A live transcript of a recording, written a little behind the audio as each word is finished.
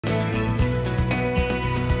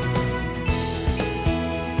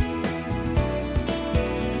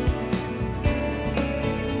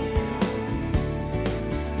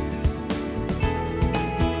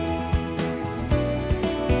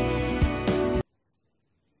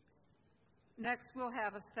Next, we'll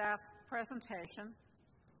have a staff presentation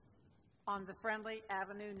on the Friendly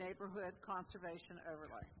Avenue Neighborhood Conservation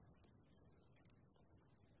Overlay.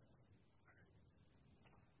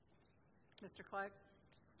 Mr. Clegg.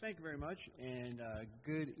 Thank you very much, and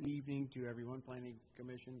good evening to everyone, Planning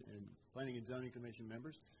and Zoning Commission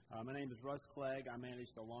members. My name is Russ Clegg. I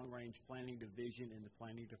manage the Long Range Planning Division in the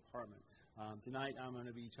Planning Department. Tonight I'm going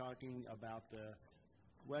to be talking about the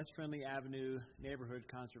West Friendly Avenue Neighborhood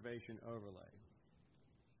Conservation Overlay.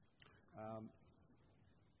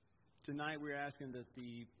 Tonight we're asking that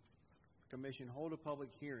the Commission hold a public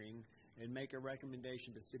hearing and make a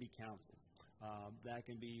recommendation to City Council. That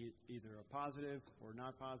can be either a positive or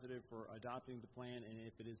not positive for adopting the plan, and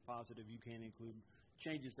if it is positive, you can include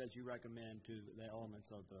changes that you recommend to the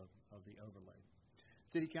elements of the overlay.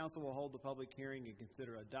 City Council will hold the public hearing and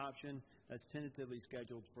consider adoption. That's tentatively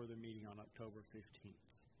scheduled for the meeting on October 15th.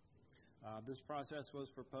 This process was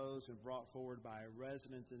proposed and brought forward by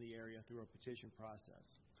residents in the area through a petition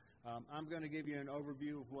process. I'm going to give you an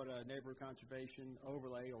overview of what a neighborhood conservation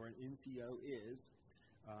overlay, or an NCO, is.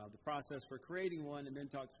 The process for creating one, and then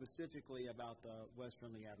talk specifically about the West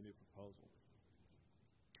Friendly Avenue proposal.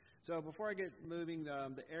 So before I get moving,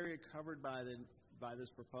 the area covered by this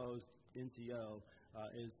proposed NCO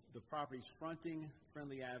is the properties fronting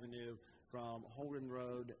Friendly Avenue from Holden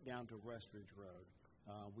Road down to Westridge Road.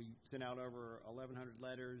 We sent out over 1,100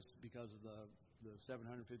 letters because of the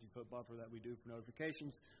 750-foot buffer that we do for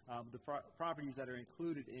notifications. The properties that are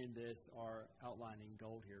included in this are outlined in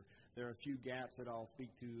gold here. There are a few gaps that I'll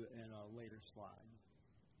speak to in a later slide.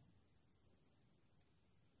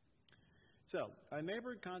 So, a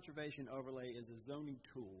neighborhood conservation overlay is a zoning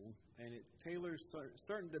tool, and it tailors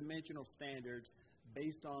certain dimensional standards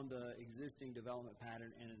based on the existing development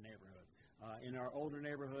pattern in a neighborhood. In our older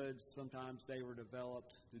neighborhoods, sometimes they were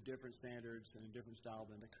developed to different standards and a different style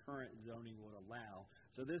than the current zoning would allow.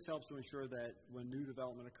 So this helps to ensure that when new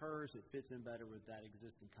development occurs, it fits in better with that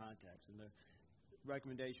existing context. And the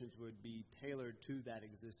recommendations would be tailored to that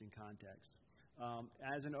existing context.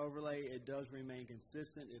 As an overlay, it does remain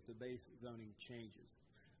consistent if the base zoning changes.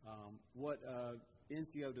 What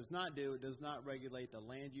NCO does not do, it does not regulate the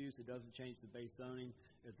land use. It doesn't change the base zoning.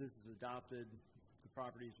 If this is adopted, the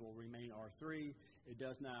properties will remain R3. It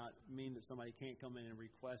does not mean that somebody can't come in and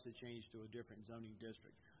request a change to a different zoning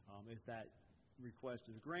district. If that request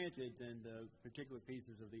is granted, then the particular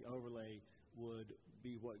pieces of the overlay would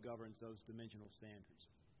be what governs those dimensional standards.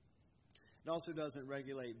 It also doesn't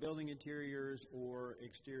regulate building interiors or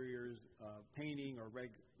exteriors, painting or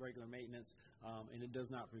regular maintenance, and it does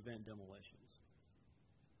not prevent demolitions.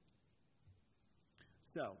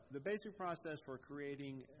 So, the basic process for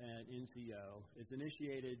creating an NCO is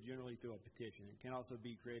initiated generally through a petition. It can also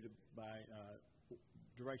be created by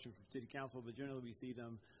direction from City Council, but generally we see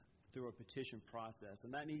them through a petition process.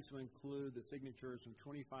 And that needs to include the signatures from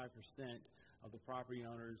 25% of the property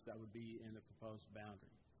owners that would be in the proposed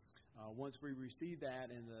boundary. Once we receive that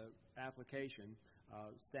in the application,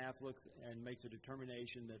 staff looks and makes a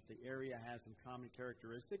determination that the area has some common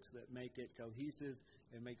characteristics that make it cohesive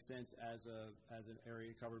and makes sense as an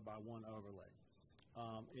area covered by one overlay.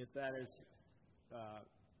 If that is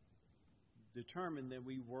determined, then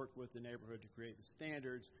we work with the neighborhood to create the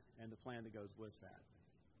standards and the plan that goes with that.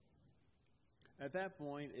 At that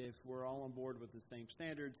point, if we're all on board with the same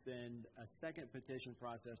standards, then a second petition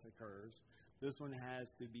process occurs. This one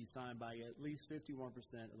has to be signed by at least 51%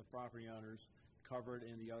 of the property owners covered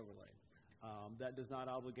in the overlay. That does not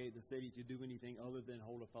obligate the city to do anything other than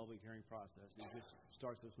hold a public hearing process. It just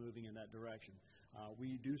starts us moving in that direction.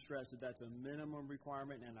 We do stress that that's a minimum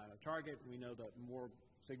requirement and not a target. We know that the more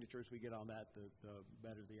signatures we get on that, the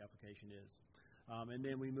better the application is. And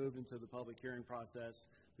then we move into the public hearing process.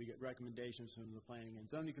 We get recommendations from the Planning and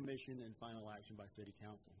Zoning Commission and final action by City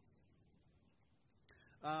Council.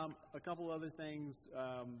 A couple other things.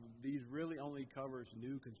 These really only covers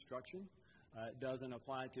new construction. It doesn't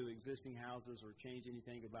apply to existing houses or change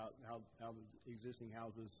anything about how existing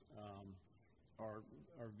houses are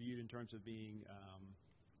viewed in terms of being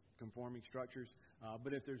conforming structures.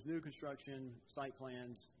 But if there's new construction, site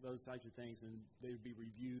plans, those types of things, then they would be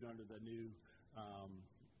reviewed under the new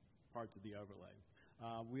parts of the overlay.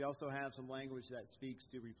 We also have some language that speaks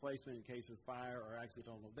to replacement in case of fire or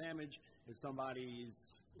accidental damage. If somebody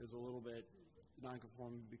is a little bit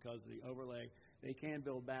non-conforming because of the overlay, they can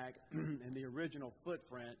build back in the original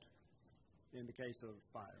footprint in the case of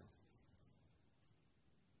fire.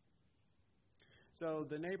 So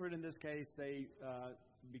the neighborhood in this case, they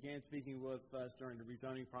began speaking with us during the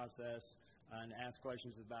rezoning process and asked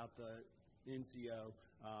questions about the NCO,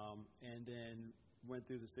 and then went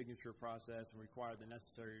through the signature process and required the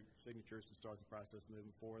necessary signatures to start the process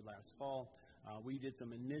moving forward last fall. We did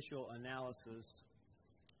some initial analysis,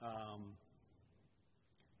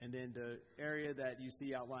 and then the area that you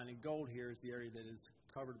see outlined in gold here is the area that is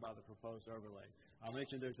covered by the proposed overlay. I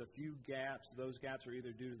mentioned there's a few gaps. Those gaps are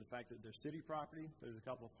either due to the fact that they're city property, there's a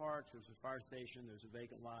couple of parks, there's a fire station, there's a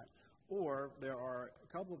vacant lot, or there are a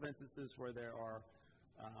couple of instances where there are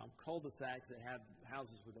cul-de-sacs that have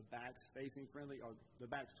houses with the backs facing Friendly, or the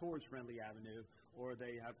backs towards Friendly Avenue, or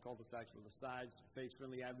they have cul-de-sacs where the sides face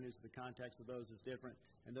Friendly Avenue, so the context of those is different,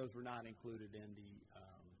 and those were not included in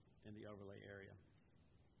the overlay area.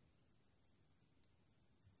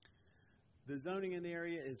 The zoning in the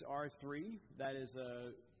area is R3. That is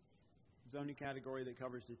a zoning category that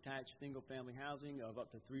covers detached single-family housing of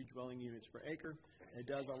up to 3 dwelling units per acre. It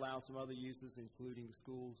does allow some other uses, including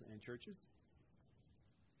schools and churches.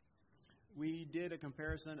 We did a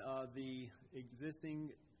comparison of the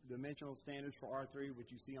existing dimensional standards for R3,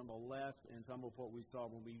 which you see on the left, and some of what we saw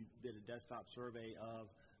when we did a desktop survey of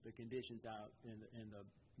the conditions out in the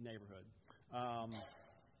neighborhood.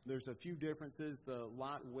 There's a few differences. The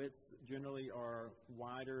lot widths generally are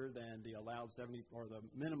wider than the allowed 70 or the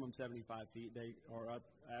minimum 75 feet. They are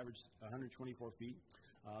average 124 feet.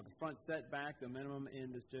 The front setback, the minimum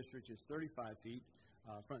in this district is 35 feet.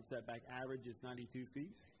 Front setback average is 92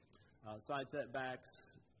 feet. Side setbacks,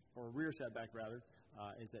 or rear setback rather,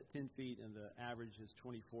 is at 10 feet, and the average is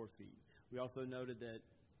 24 feet. We also noted that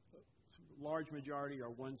a large majority are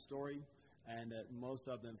one-story, and that most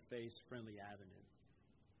of them face Friendly Avenue.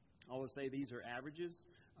 I will say these are averages,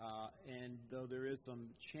 and though there is some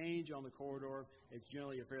change on the corridor, it's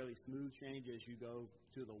generally a fairly smooth change as you go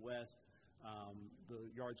to the west. The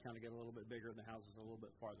yards kind of get a little bit bigger and the houses a little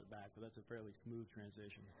bit farther back, but that's a fairly smooth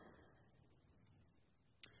transition.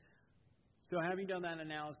 So having done that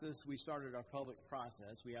analysis, we started our public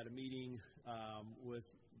process. We had a meeting with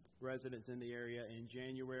residents in the area in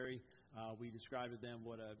January. We described to them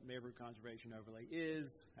what a neighborhood conservation overlay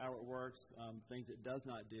is, how it works, things it does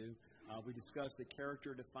not do. We discussed the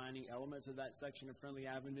character-defining elements of that section of Friendly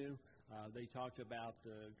Avenue. They talked about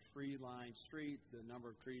the tree-lined street, the number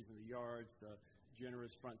of trees in the yards, the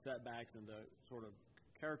generous front setbacks, and the sort of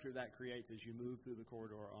character that creates as you move through the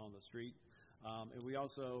corridor on the street. And we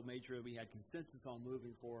also made sure we had consensus on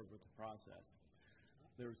moving forward with the process.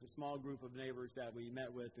 There was a small group of neighbors that we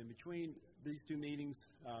met with in between these two meetings.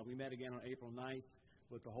 We met again on April 9th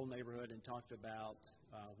with the whole neighborhood and talked about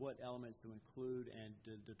what elements to include and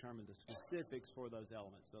to determine the specifics for those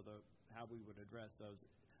elements, so how we would address those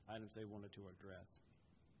items they wanted to address.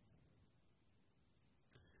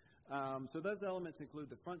 So those elements include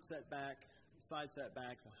the front setback, side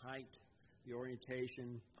setback, the height, the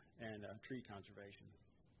orientation, and tree conservation.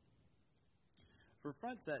 For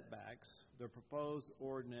front setbacks, the proposed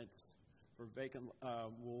ordinance for a vacant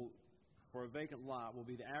lot will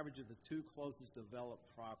be the average of the two closest developed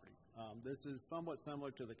properties. This is somewhat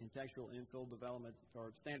similar to the contextual infill development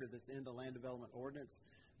or standard that's in the land development ordinance,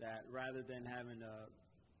 that rather than having a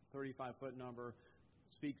 35-foot number,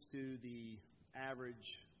 speaks to the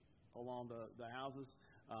average along the houses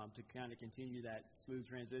to kind of continue that smooth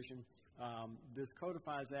transition. This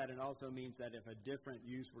codifies that, and also means that if a different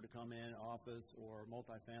use were to come in, office or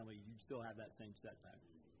multifamily, you'd still have that same setback.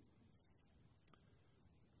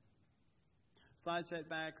 Side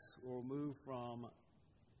setbacks will move from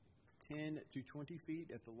 10 to 20 feet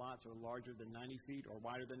if the lots are larger than 90 feet or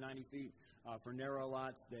wider than 90 feet. For narrow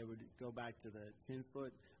lots, they would go back to the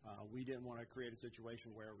 10-foot. We didn't want to create a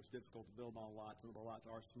situation where it was difficult to build on lots. Some of the lots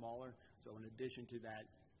are smaller, so in addition to that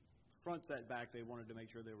front setback, they wanted to make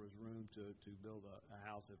sure there was room to build a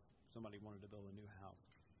house if somebody wanted to build a new house.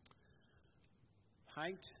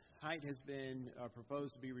 Height has been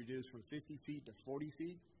proposed to be reduced from 50 feet to 40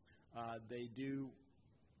 feet.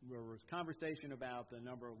 There was conversation about the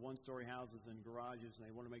number of one-story houses and garages, and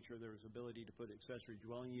they want to make sure there was ability to put accessory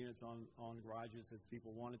dwelling units on garages if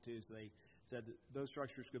people wanted to. So they said that those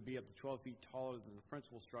structures could be up to 12 feet taller than the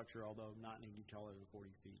principal structure, although not needing taller than 40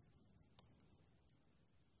 feet.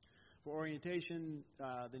 For orientation,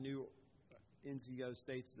 the new NCO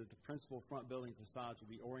states that the principal front building facades will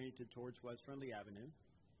be oriented towards West Friendly Avenue.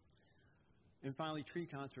 And finally, tree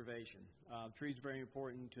conservation. Trees are very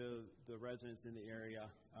important to the residents in the area.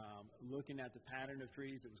 Looking at the pattern of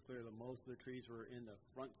trees, it was clear that most of the trees were in the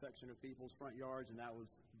front section of people's front yards, and that was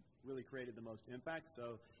really created the most impact.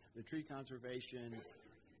 So the tree conservation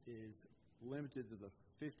is limited to the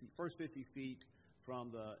first 50 feet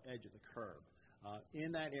from the edge of the curb.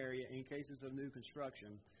 In that area, in cases of new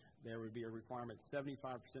construction, there would be a requirement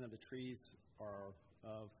 75% of the trees are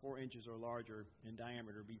 4 inches or larger in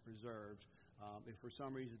diameter be preserved. If for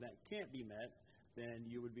some reason that can't be met, then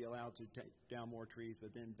you would be allowed to take down more trees,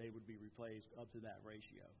 but then they would be replaced up to that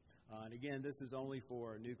ratio. And again, this is only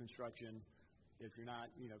for new construction. If you're not,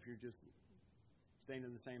 if you're just staying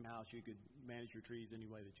in the same house, you could manage your trees any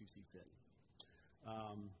way that you see fit.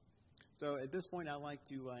 So at this point, I'd like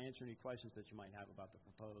to answer any questions that you might have about the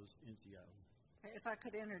proposed NCO. If I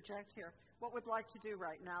could interject here, what we'd like to do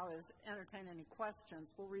right now is entertain any questions.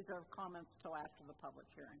 We'll reserve comments till after the public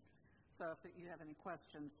hearing. So if you have any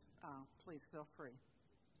questions, please feel free.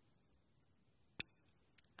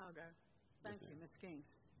 I'll go. Thank you, Ms. Gaines.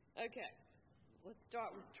 Okay, let's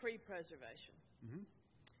start with tree preservation. Mm-hmm.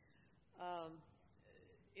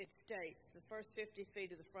 It states the first 50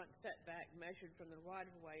 feet of the front setback measured from the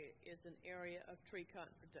right-of-way is an area of tree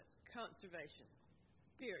conservation,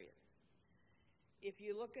 period. If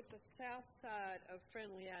you look at the south side of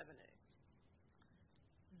Friendly Avenue,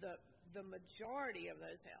 the majority of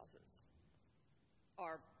those houses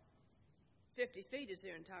are 50 feet is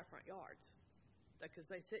their entire front yards because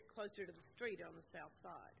they sit closer to the street on the south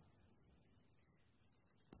side.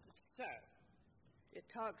 So, it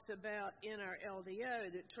talks about in our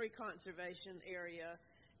LDO that tree conservation area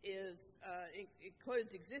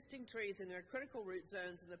includes existing trees in their critical root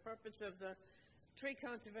zones, and the purpose of the tree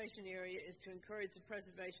conservation area is to encourage the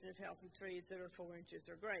preservation of healthy trees that are 4 inches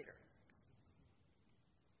or greater.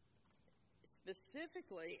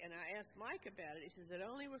 Specifically, and I asked Mike about it, he says it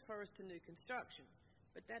only refers to new construction,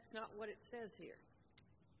 but that's not what it says here.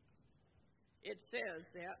 It says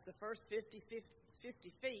that the first 50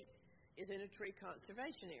 feet is in a tree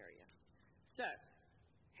conservation area. So,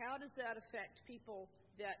 how does that affect people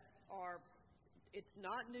that are, it's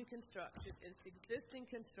not new construction, it's existing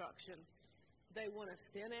construction, they want to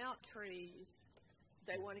thin out trees,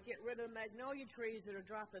 they want to get rid of magnolia trees that are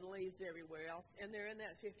dropping leaves everywhere else, and they're in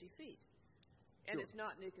that 50 feet. And Sure. It's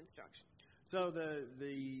not new construction. So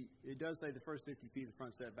it does say the first 50 feet of the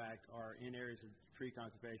front setback are in areas of tree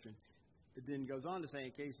conservation. It then goes on to say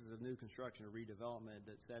in cases of new construction or redevelopment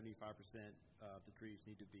that 75% of the trees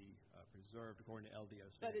need to be preserved according to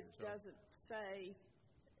LDO standards. But it doesn't say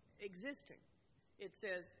existing. It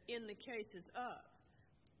says in the cases of.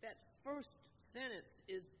 That first sentence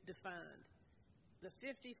is defined. The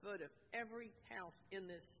 50 foot of every house in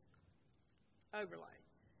this overlay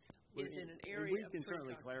is in an area we of can tree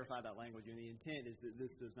certainly conservation. clarify that language, and the intent is that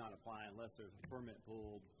this does not apply unless there's a permit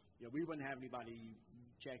pulled. We wouldn't have anybody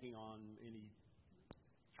checking on any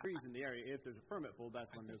trees in the area. If there's a permit pulled,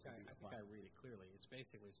 that's when this would be applied. I think I read it clearly. It's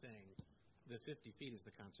basically saying the 50 feet is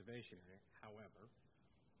the conservation area. However,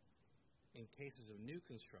 in cases of new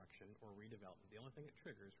construction or redevelopment, the only thing it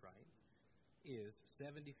triggers, right, is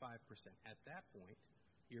 75%. At that point,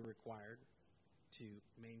 you're required to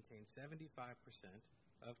maintain 75%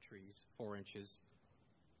 of trees 4 inches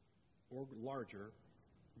or larger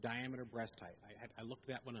diameter breast height. I looked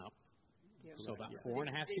that one up. Yeah. So about Yeah.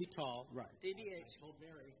 4.5 feet tall. Right. I Deviation. told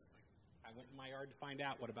Mary, I went in my yard to find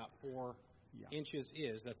out what about 4 Yeah. inches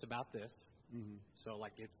is. That's about this. Mm-hmm. So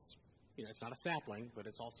like it's, it's not a sapling, but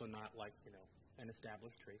it's also not like, an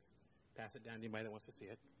established tree. Pass it down to anybody that wants to see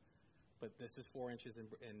it. But this is 4 inches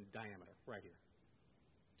in diameter right here.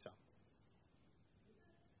 So.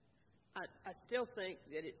 I still think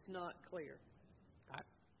that it's not clear.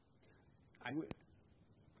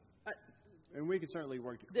 And we can certainly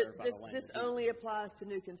work to clarify the language. This only applies to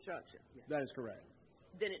new construction. That is correct.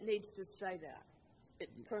 Then it needs to say that. It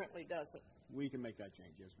currently doesn't. We can make that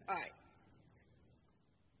change, yes, ma'am. All right.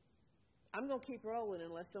 I'm going to keep rolling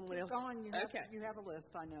unless someone else. Keep going. Okay. You have a list,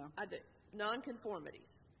 I know. I do.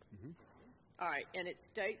 Nonconformities. Mm-hmm. All right. And it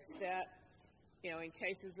states that, in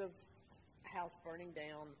cases of house burning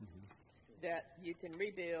down, that you can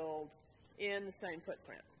rebuild in the same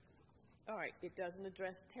footprint. All right. It doesn't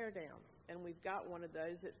address tear downs. And we've got one of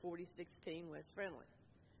those at 4016 West Friendly.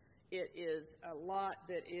 It is a lot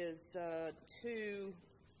that is 2.5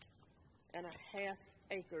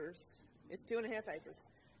 acres. It's 2.5 acres.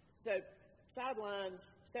 So sidelines,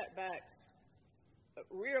 setbacks,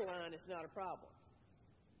 rear line is not a problem.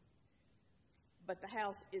 But the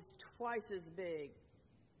house is twice as big,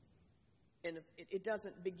 and it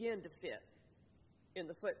doesn't begin to fit in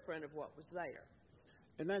the footprint of what was there.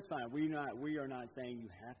 And that's fine. We are not saying you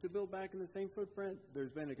have to build back in the same footprint.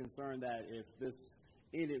 There's been a concern that if this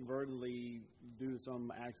inadvertently, due to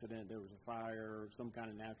some accident, there was a fire, some kind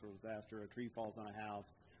of natural disaster, a tree falls on a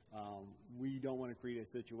house, we don't want to create a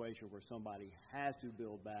situation where somebody has to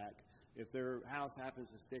build back. If their house happens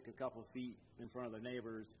to stick a couple of feet in front of their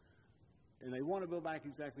neighbors, and they want to build back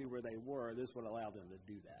exactly where they were, this would allow them to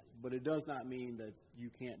do that. But it does not mean that you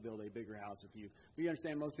can't build a bigger house if you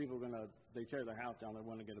understand most people are going to, they tear their house down, they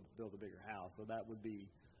want to build a bigger house. So that would be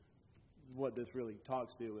what this really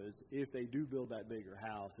talks to, is if they do build that bigger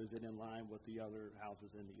house, is it in line with the other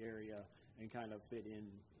houses in the area and kind of fit in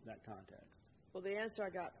that context? Well, the answer I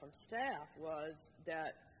got from staff was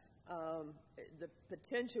that the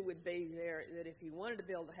potential would be there that if you wanted to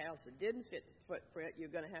build a house that didn't fit the footprint, you're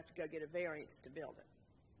going to have to go get a variance to build it.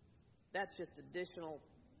 That's just additional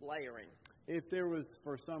layering. If there was,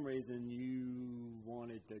 for some reason, you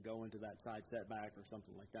wanted to go into that side setback or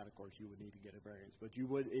something like that, of course, you would need to get a variance. But you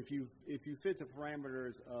would, if you fit the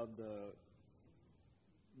parameters of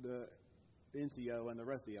the NCO and the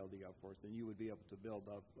rest of the LDO, of course, then you would be able to build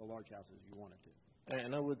a large house as you wanted to.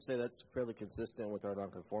 And I would say that's fairly consistent with our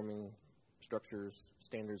non-conforming structures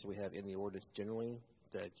standards we have in the ordinance generally,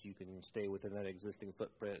 that you can stay within that existing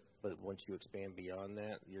footprint, but once you expand beyond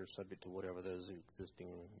that, you're subject to whatever those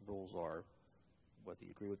existing rules are. Whether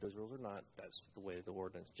you agree with those rules or not, that's the way the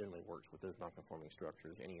ordinance generally works with those non-conforming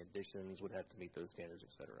structures. Any additions would have to meet those standards,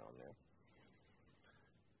 et cetera, on there.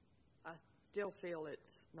 I still feel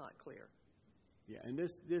it's not clear. Yeah, and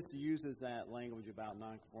this uses that language about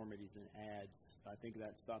nonconformities and adds, I think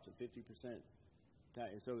that stops at 50%.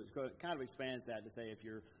 So it kind of expands that to say if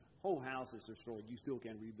your whole house is destroyed, you still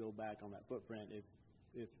can rebuild back on that footprint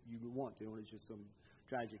if you want to, and it's just some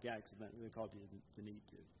tragic accident that caused you to need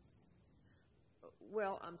to.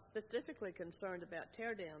 Well, I'm specifically concerned about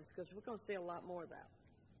tear downs because we're going to see a lot more of that,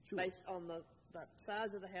 sure, based on the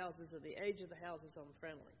size of the houses or the age of the houses on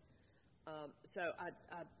Friendly. So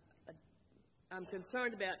I'm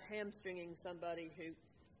concerned about hamstringing somebody who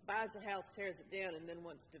buys a house, tears it down, and then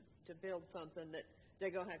wants to build something that they're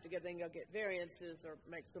going to have to go get variances or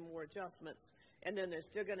make some more adjustments, and then they're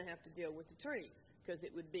still going to have to deal with the trees because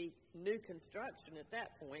it would be new construction at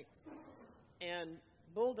that point, and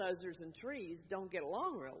bulldozers and trees don't get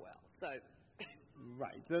along real well. So,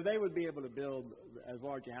 right. So they would be able to build as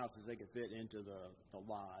large a house as they could fit into the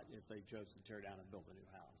lot if they chose to tear down and build a new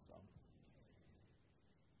house. So.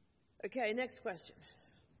 Okay, next question.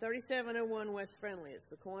 3701 West Friendly. It's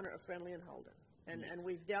the corner of Friendly and Holden. And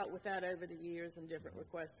we've dealt with that over the years in different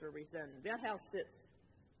requests for rezoning. That house sits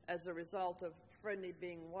as a result of Friendly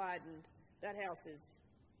being widened. That house is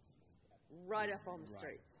right up on the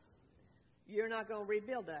street. You're not going to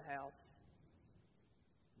rebuild that house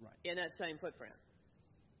in that same footprint.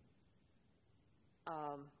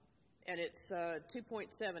 And it's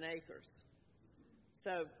 2.7 acres.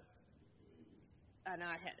 So, and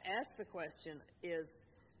I had asked the question, is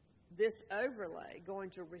this overlay going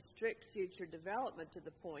to restrict future development to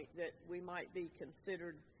the point that we might be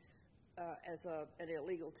considered as an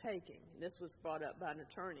illegal taking? This was brought up by an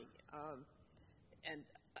attorney and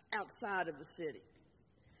outside of the city.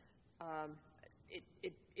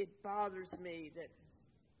 It bothers me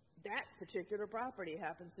that particular property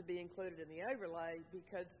happens to be included in the overlay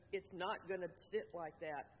because it's not going to sit like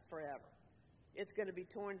that forever. It's going to be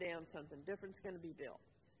torn down, something different's going to be built.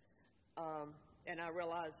 And I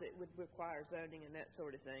realize it would require zoning and that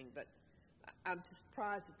sort of thing, but I'm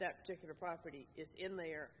surprised that that particular property is in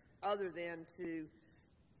there other than to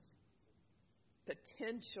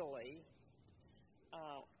potentially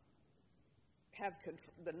have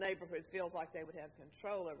the neighborhood feels like they would have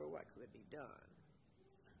control over what could be done.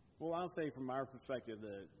 Well, I'll say from our perspective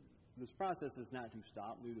that this process is not to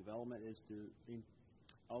stop new development, it's to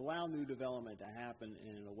allow new development to happen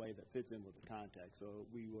in a way that fits in with the context. So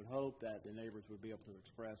we would hope that the neighbors would be able to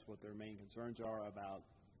express what their main concerns are about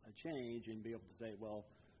a change and be able to say, well,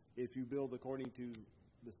 if you build according to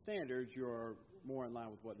the standards, you're more in line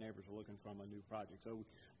with what neighbors are looking from a new project. So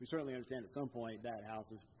we certainly understand at some point that house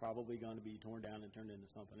is probably going to be torn down and turned into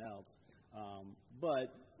something else.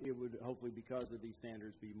 But it would hopefully, because of these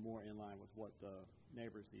standards, be more in line with what the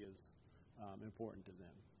neighbors see as important to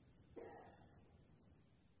them.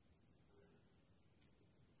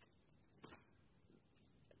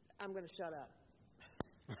 I'm going to shut up.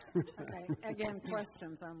 Okay, again,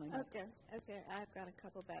 questions only. Okay, I've got a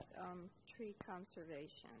couple about tree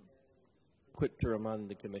conservation. Quick to remind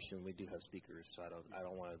the commission, we do have speakers, so I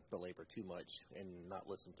don't want to belabor too much and not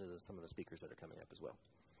listen to some of the speakers that are coming up as well.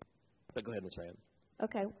 But go ahead, Ms. Rand.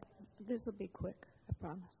 Okay, this will be quick, I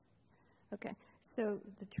promise. Okay, so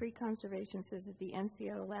the tree conservation says that the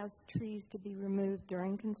NCO allows trees to be removed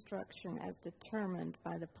during construction as determined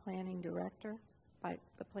by the planning director, by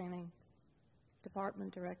the planning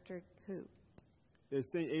department director, who?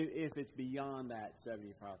 If it's beyond that 75%,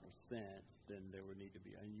 then there would need to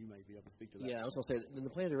be, and you may be able to speak to that. Yeah, I was going to say, the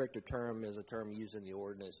planning director term is a term used in the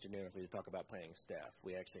ordinance generically to talk about planning staff.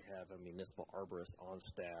 We actually have a municipal arborist on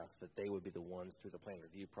staff that they would be the ones through the plan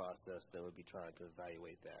review process that would be trying to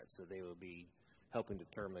evaluate that. So they would be helping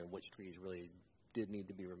determine which trees really did need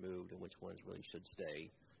to be removed and which ones really should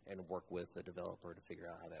stay, and work with the developer to figure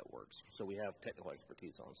out how that works. So we have technical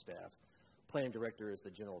expertise on staff. Planning director is the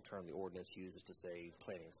general term the ordinance uses to say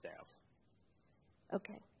planning staff.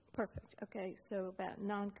 Okay, perfect. Okay, so about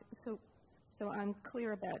so I'm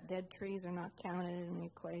clear about dead trees are not counted in the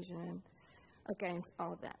equation. Okay, it's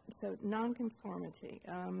all of that. So nonconformity.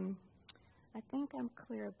 I think I'm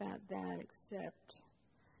clear about that, except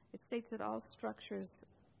it states that all structures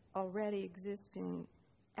already existing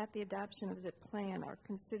at the adoption of the plan are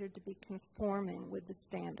considered to be conforming with the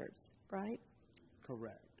standards, right?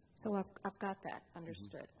 Correct. So I've got that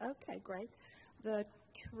understood. Mm-hmm. Okay, great. The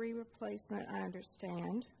tree replacement, I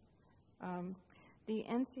understand. The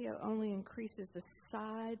NCO only increases the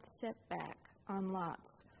side setback on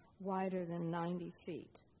lots wider than 90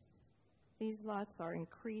 feet. These lots are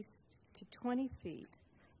increased to 20 feet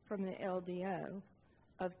from the LDO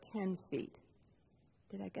of 10 feet.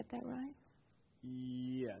 Did I get that right?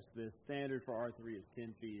 Yes, the standard for R3 is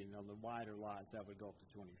 10 feet, and on the wider lots, that would go up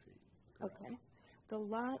to 20 feet. Correct. Okay. The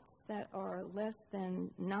lots that are less than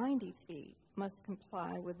 90 feet must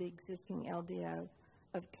comply with the existing LDO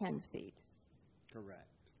of 10 feet. Correct.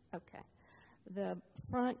 Okay. The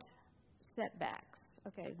front setbacks.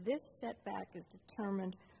 Okay, this setback is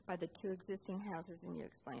determined by the two existing houses, and you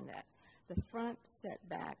explained that. The front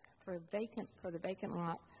setback for the vacant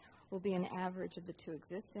lot will be an average of the two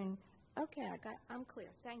existing. Okay, I'm clear.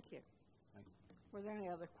 Thank you. Were there any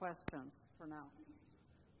other questions for now?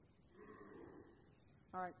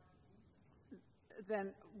 All right.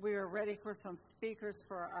 Then we are ready for some speakers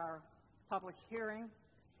for our public hearing.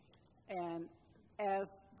 And as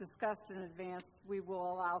discussed in advance, we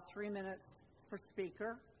will allow 3 minutes per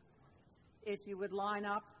speaker. If you would line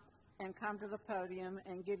up and come to the podium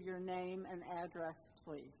and give your name and address,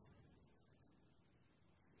 please.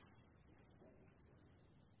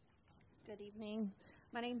 Good evening.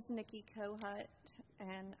 My name's Nikki Kohut,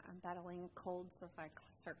 and I'm battling a cold, so if I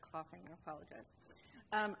start coughing, I apologize.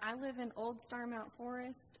 I live in Old Star Mount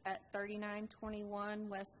Forest at 3921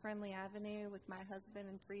 West Friendly Avenue with my husband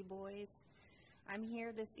and 3 boys. I'm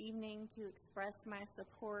here this evening to express my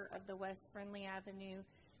support of the West Friendly Avenue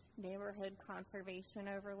Neighborhood Conservation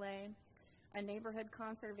Overlay. A Neighborhood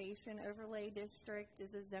Conservation Overlay District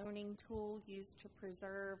is a zoning tool used to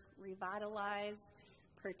preserve, revitalize,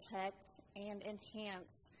 protect, and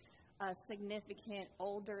enhance significant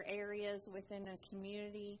older areas within a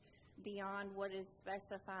community beyond what is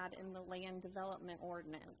specified in the land development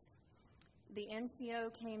ordinance. The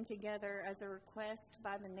NCO came together as a request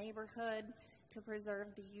by the neighborhood to preserve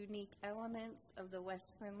the unique elements of the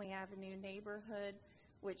West Friendly Avenue neighborhood,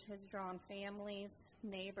 which has drawn families,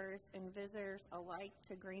 neighbors, and visitors alike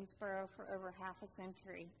to Greensboro for over half a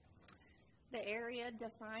century. The area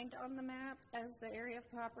defined on the map as the area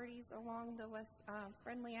of properties along the West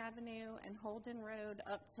Friendly Avenue and Holden Road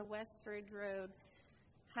up to Westridge Road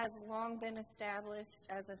has long been established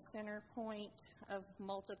as a center point of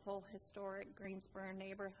multiple historic Greensboro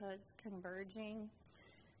neighborhoods converging.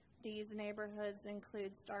 These neighborhoods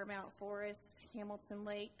include Starmount Forest, Hamilton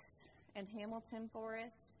Lakes, and Hamilton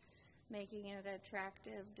Forest, making it an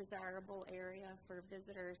attractive, desirable area for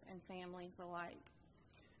visitors and families alike.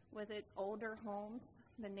 With its older homes,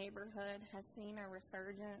 the neighborhood has seen a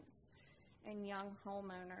resurgence in young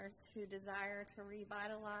homeowners who desire to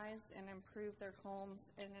revitalize and improve their homes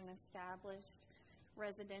in an established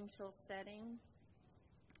residential setting.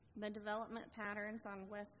 The development patterns on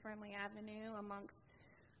West Friendly Avenue amongst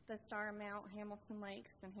the Starmount, Hamilton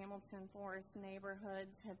Lakes, and Hamilton Forest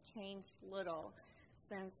neighborhoods have changed little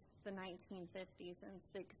since the 1950s and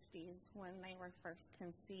 60s when they were first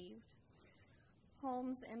conceived.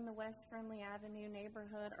 Homes in the West Friendly Avenue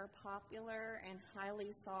neighborhood are popular and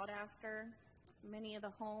highly sought after. Many of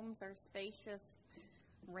the homes are spacious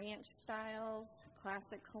ranch styles,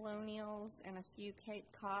 classic colonials, and a few Cape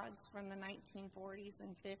Cods from the 1940s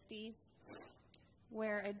and 50s.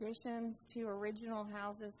 Where additions to original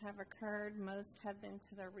houses have occurred, most have been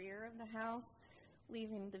to the rear of the house,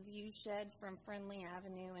 leaving the view shed from Friendly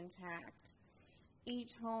Avenue intact.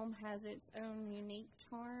 Each home has its own unique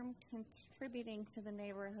charm, contributing to the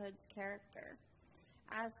neighborhood's character.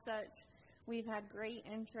 As such, we've had great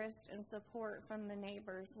interest and support from the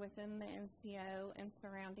neighbors within the NCO and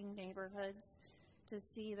surrounding neighborhoods to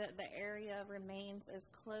see that the area remains as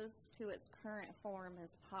close to its current form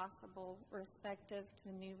as possible, respective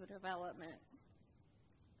to new development.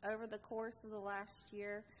 Over the course of the last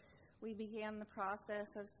year, we began the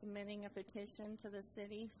process of submitting a petition to the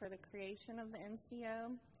city for the creation of the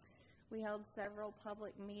NCO. We held several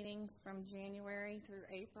public meetings from January through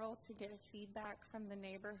April to get feedback from the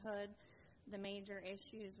neighborhood, the major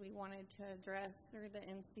issues we wanted to address through the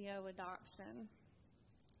NCO adoption.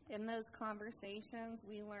 In those conversations,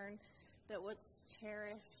 we learned that what's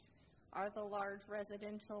cherished are the large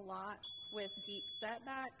residential lots with deep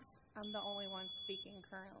setbacks. I'm the only one speaking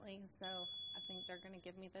currently, so I think they're going to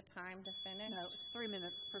give me the time to finish. No, it's 3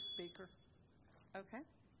 minutes per speaker. Okay.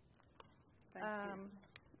 Thank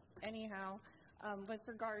you. Anyhow, with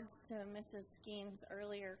regards to Mrs. Skeen's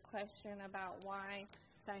earlier question about why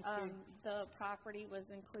Thank you. the property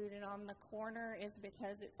was included on the corner is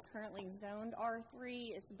because it's currently zoned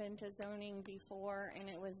R3. It's been to zoning before, and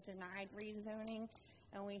it was denied rezoning.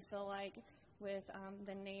 And we feel like with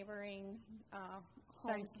the neighboring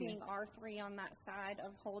homes being R3 on that side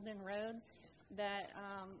of Holden Road, that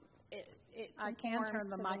it I can turn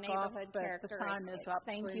the mic off, but the time is up.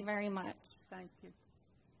 Thank you very much. Thank you.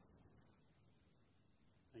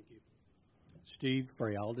 Thank you. Steve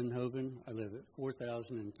Freyaldenhoven. I live at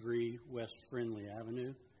 4003 West Friendly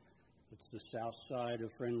Avenue. It's the south side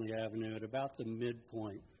of Friendly Avenue at about the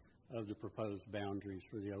midpoint of the proposed boundaries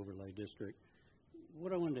for the overlay district.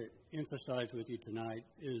 What I wanted to emphasize with you tonight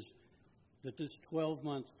is that this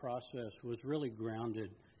 12-month process was really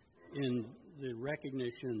grounded in the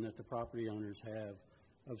recognition that the property owners have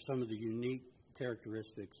of some of the unique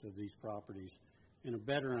characteristics of these properties and a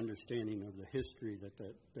better understanding of the history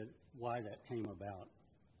that why that came about.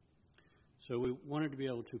 So we wanted to be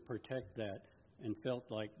able to protect that and felt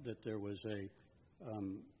like that there was a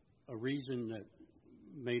reason that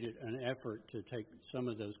made it an effort to take some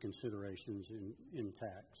of those considerations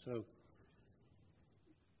intact. So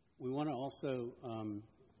we want to also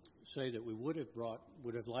say that we would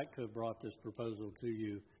have liked to have brought this proposal to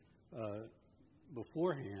you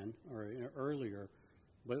beforehand or earlier,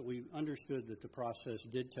 but we understood that the process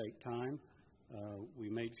did take time. We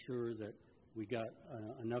made sure that we got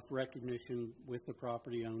enough recognition with the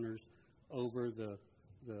property owners over the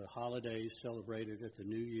holidays celebrated at the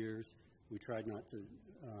New Year's. We tried not to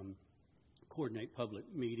coordinate public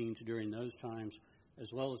meetings during those times,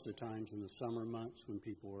 as well as the times in the summer months when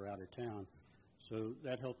people were out of town. So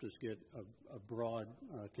that helped us get a broad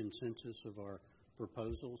consensus of our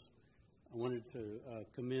proposals. I wanted to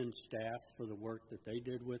commend staff for the work that they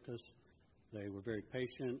did with us. They were very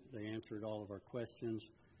patient. They answered all of our questions.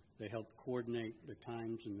 They helped coordinate the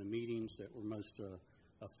times and the meetings that were most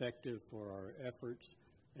effective for our efforts,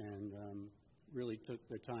 and really took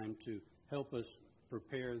the time to help us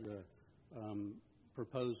prepare the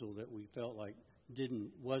proposal that we felt like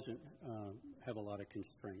wasn't have a lot of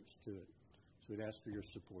constraints to it. So we'd ask for your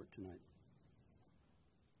support tonight.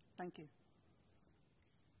 Thank you.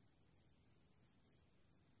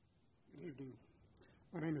 Good evening.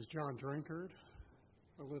 My name is John Drinkard.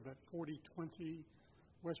 I live at 4020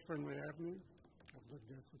 West Friendly Avenue. I've lived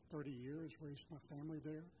there for 30 years, raised my family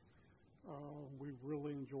there. We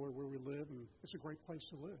really enjoy where we live, and it's a great place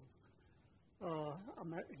to live.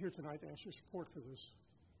 I'm here tonight to ask your support for this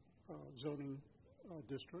zoning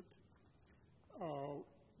district.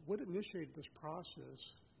 What initiated this process,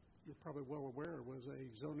 you're probably well aware, was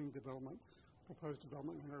a zoning development, proposed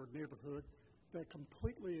development in our neighborhood that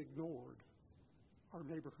completely ignored our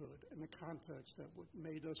neighborhood and the context that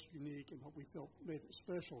made us unique and what we felt made it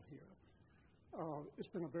special here. It's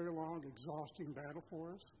been a very long, exhausting battle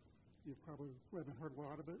for us. You probably haven't heard a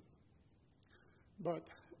lot of it. But,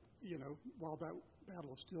 you know, while that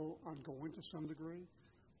battle is still ongoing to some degree,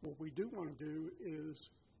 what we do want to do is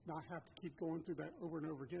not have to keep going through that over and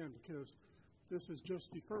over again, because this is just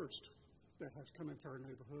the first that has come into our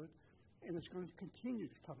neighborhood, and it's going to continue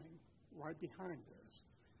to come in right behind this.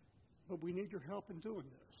 But we need your help in doing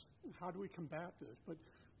this. How do we combat this? But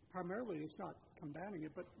primarily it's not combating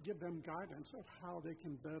it, but give them guidance of how they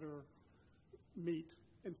can better meet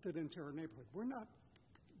and fit into our neighborhood. We're not,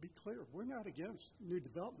 be clear, we're not against new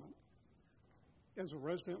development. As a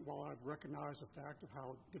resident, while I've recognized the fact of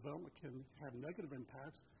how development can have negative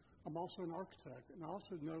impacts, I'm also an architect, and I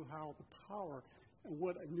also know how the power and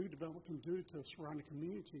what a new development can do to a surrounding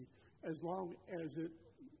community, as long as it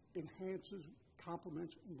enhances,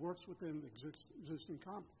 complements, and works within the existing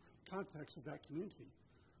context of that community.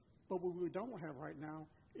 But what we don't have right now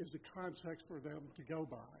is the context for them to go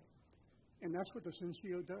by. And that's what this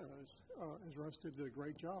NCO does. As Russ did a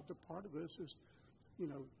great job. The part of this is, you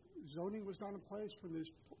know, zoning was not in place when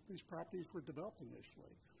these properties were developed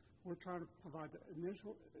initially. We're trying to provide the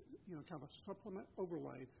initial, kind of a supplement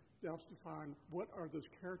overlay that helps define what are those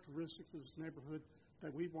characteristics of this neighborhood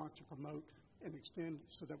that we want to promote and extend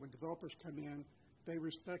so that when developers come in, they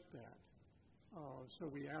respect that. So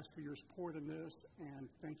we ask for your support in this, and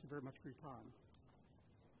thank you very much for your time.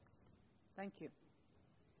 Thank you.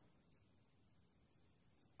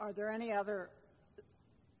 Are there any others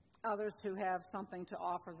who have something to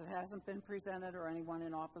offer that hasn't been presented, or anyone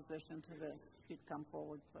in opposition to this? If you'd come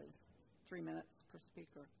forward, please. 3 minutes per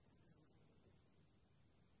speaker.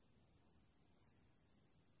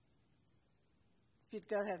 If you'd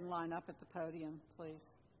go ahead and line up at the podium,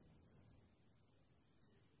 please.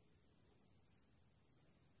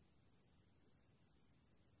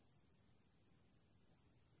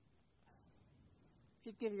 If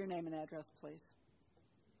you'd give your name and address, please.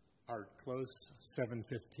 Art Close,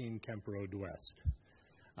 715 Kemp Road West.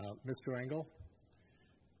 Mr. Engel,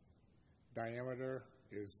 diameter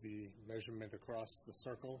is the measurement across the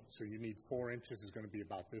circle, so you need 4 inches is going to be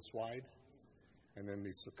about this wide, and then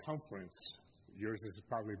the circumference, yours is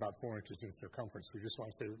probably about 4 inches in circumference. We just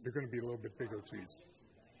want to say they're going to be a little bit bigger trees.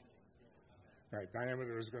 Right,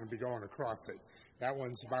 diameter is going to be going across it. That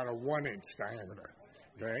one's about a 1-inch diameter,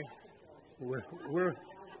 okay?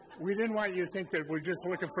 We didn't want you to think that we're just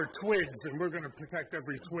looking for twigs and we're going to protect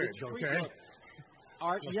every twig, okay?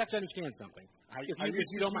 Art, you have to understand something. I used to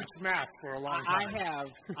teach math for a long time.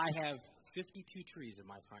 I have 52 trees in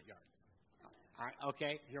my front yard.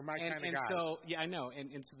 Okay? You're my kind of guy. So, yeah, I know.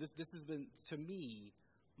 And so this has been, to me,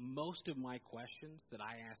 most of my questions that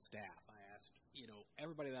I asked staff, I asked,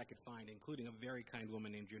 everybody that I could find, including a very kind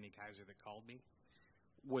woman named Junie Kaiser that called me,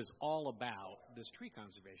 was all about this tree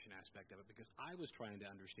conservation aspect of it, because I was trying to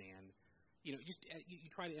understand, you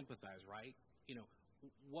try to empathize, right?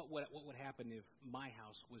 What would happen if my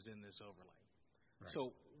house was in this overlay? Right.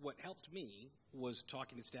 So what helped me was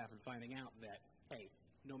talking to staff and finding out that, hey,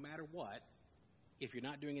 no matter what, if you're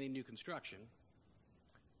not doing any new construction,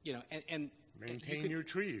 and maintain your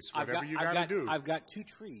trees, whatever you got to do. I've got 2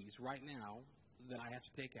 trees right now that I have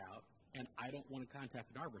to take out, and I don't want to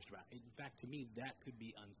contact an arborist about it. In fact, to me, that could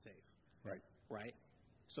be unsafe. Right. Right?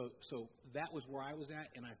 So that was where I was at,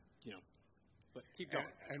 and but keep going.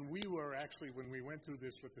 And we were actually, when we went through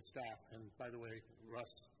this with the staff, and by the way,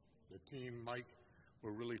 Russ, the team, Mike,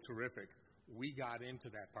 were really terrific. We got into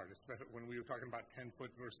that part, especially when we were talking about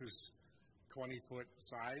 10-foot versus 20-foot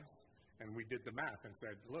sides, and we did the math and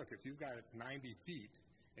said, look, if you've got 90 feet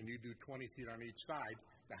and you do 20 feet on each side,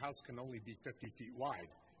 the house can only be 50 feet wide.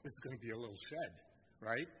 This is going to be a little shed,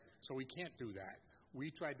 right? So we can't do that. We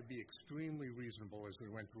tried to be extremely reasonable as we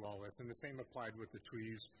went through all this, and the same applied with the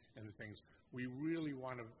trees and the things. We really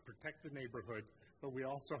want to protect the neighborhood, but we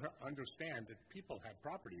also understand that people have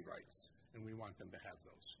property rights, and we want them to have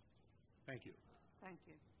those. Thank you. Thank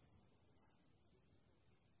you.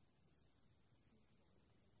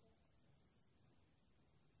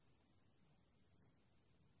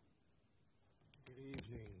 Good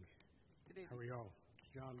evening. Good evening. How are y'all?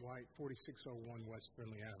 John White, 4601 West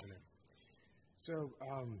Friendly Avenue. So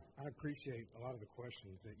I appreciate a lot of the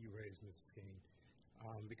questions that you raised, Mrs. Skeen,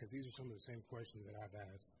 because these are some of the same questions that I've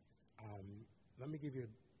asked. Let me give you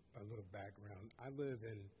a little background. I live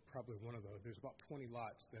in probably one of those. There's about 20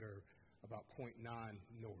 lots that are about 0.9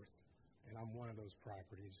 north, and I'm one of those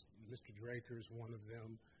properties. Mr. Draker is one of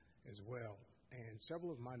them as well. And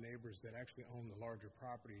several of my neighbors that actually own the larger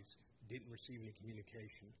properties didn't receive any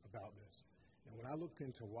communication about this. And when I looked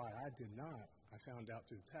into why I did not, I found out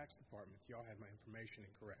through the tax department, y'all had my information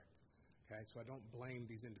incorrect. Okay, so I don't blame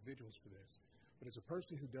these individuals for this. But as a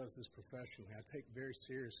person who does this professionally, I take very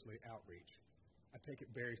seriously outreach. I take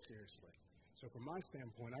it very seriously. So from my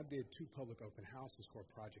standpoint, I did 2 public open houses for a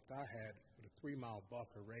project I had with a 3-mile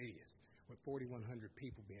buffer radius with 4,100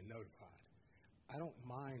 people being notified. I don't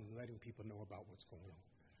mind letting people know about what's going on.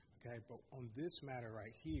 Okay, but on this matter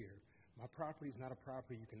right here, my property is not a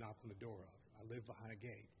property you can knock on the door of. I live behind a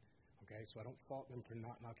gate, okay? So I don't fault them for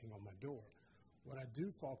not knocking on my door. What I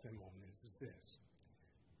do fault them on is this.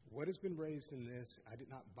 What has been raised in this, I did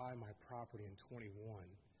not buy my property in 21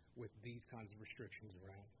 with these kinds of restrictions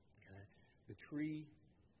around, okay? The tree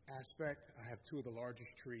aspect, I have 2 of the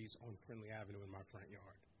largest trees on Friendly Avenue in my front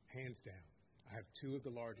yard, hands down. I have 2 of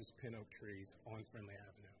the largest pin oak trees on Friendly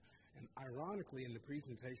Avenue. And ironically, in the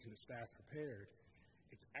presentation that staff prepared,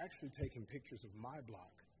 it's actually taking pictures of my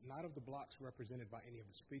block, not of the blocks represented by any of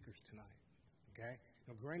the speakers tonight, okay?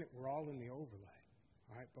 Now, granted, we're all in the overlay,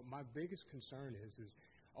 all right? But my biggest concern is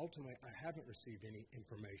ultimately I haven't received any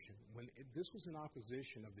information. When this was in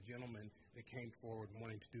opposition of the gentleman that came forward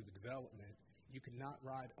wanting to do the development, You could not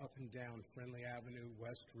ride up and down Friendly Avenue,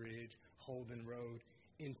 West Ridge, Holden Road,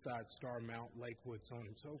 inside Star Mount, Lakewood, so on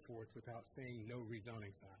and so forth, without seeing no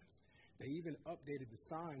rezoning signs. They even updated the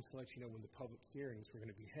signs to let you know when the public hearings were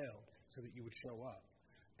going to be held so that you would show up.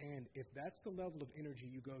 And if that's the level of energy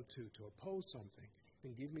you go to oppose something,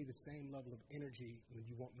 then give me the same level of energy when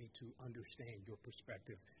you want me to understand your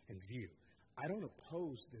perspective and view. I don't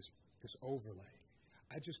oppose this overlay.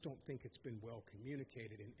 I just don't think it's been well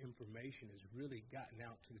communicated and information has really gotten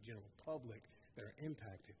out to the general public that are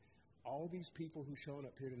impacted. All these people who shown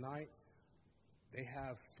up here tonight, they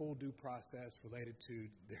have full due process related to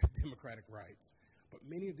their democratic rights. But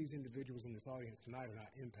many of these individuals in this audience tonight are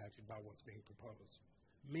not impacted by what's being proposed.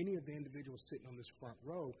 Many of the individuals sitting on this front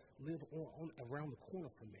row live around the corner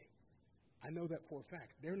from me. I know that for a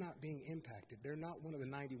fact. They're not being impacted. They're not one of the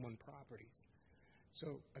 91 properties.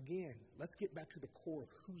 So, again, let's get back to the core of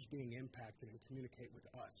who's being impacted and communicate with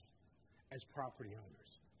us as property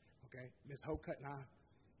owners. Okay? Ms. Hocutt and I,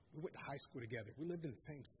 we went to high school together. We lived in the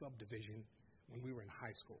same subdivision when we were in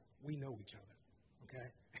high school. We know each other. Okay?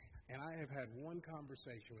 And I have had one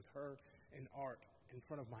conversation with her and Art in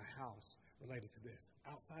front of my house related to this.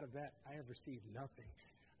 Outside of that, I have received nothing.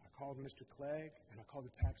 I called Mr. Clegg and I called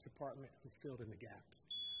the tax department who filled in the gaps.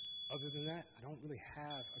 Other than that, I don't really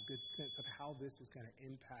have a good sense of how this is going to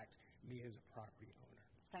impact me as a property owner.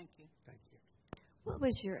 Thank you. Thank you. What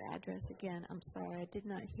was your address again? I'm sorry, I did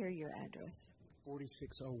not hear your address.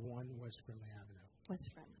 4601 West Friendly Avenue. West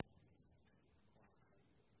Friendly.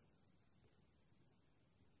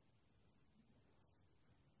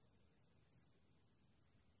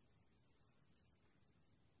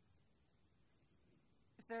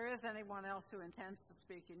 If there is anyone else who intends to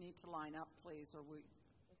speak, you need to line up, please, or we...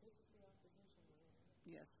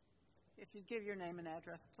 Yes. If you'd give your name and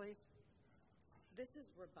address, please. This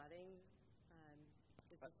is rebutting.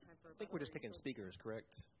 Is this time for I think we're just taking speakers, correct?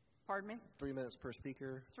 Pardon me? 3 minutes per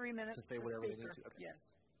speaker. 3 minutes to say per whatever speaker. they need to. Okay. Yes.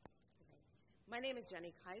 Okay. My name is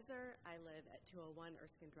Jenny Kaiser. I live at 201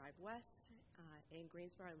 Erskine Drive West in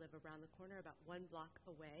Greensboro. I live around the corner, about 1 block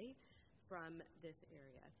away from this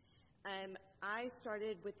area. I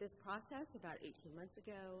started with this process about 18 months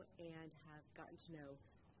ago and have gotten to know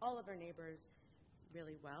all of our neighbors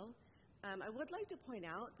really well. I would like to point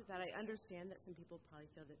out that I understand that some people probably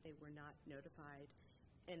feel that they were not notified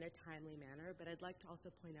in a timely manner, but I'd like to also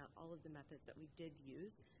point out all of the methods that we did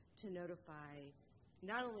use to notify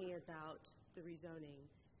not only about the rezoning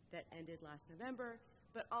that ended last November,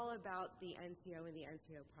 but all about the NCO and the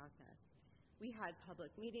NCO process. We had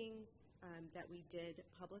public meetings that we did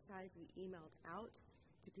publicize. We emailed out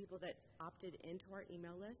to people that opted into our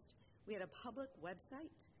email list. We had a public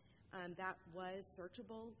website that was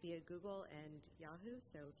searchable via Google and Yahoo.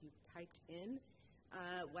 So if you typed in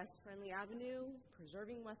West Friendly Avenue,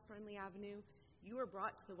 preserving West Friendly Avenue, you were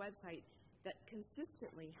brought to the website that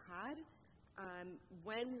consistently had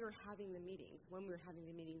when we were having the meetings,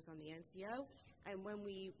 on the NCO, and when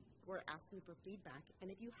we were asking for feedback.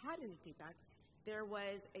 And if you had any feedback, there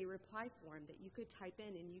was a reply form that you could type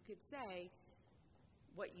in and you could say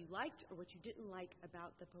what you liked or what you didn't like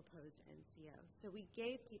about the proposed NCO. So we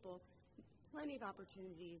gave people plenty of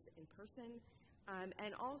opportunities in person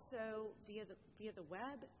and also via the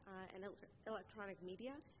web and electronic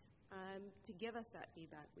media to give us that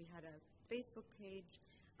feedback. We had a Facebook page,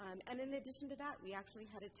 and in addition to that, we actually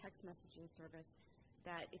had a text messaging service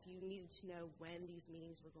that if you needed to know when these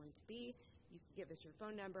meetings were going to be, you could give us your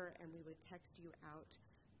phone number and we would text you out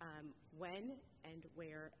when and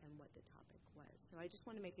where and what the topic was. So I just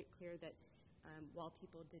want to make it clear that while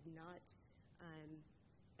people did not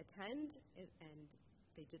attend and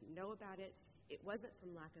they didn't know about it, it wasn't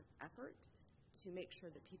from lack of effort to make sure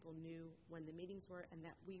that people knew when the meetings were and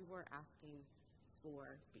that we were asking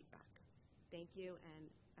for feedback. Thank you, and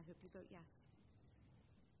I hope you vote yes.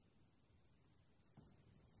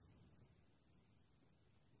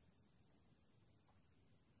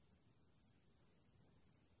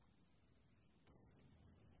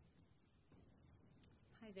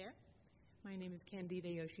 Hi there. My name is Candida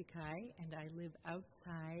Yoshikai, and I live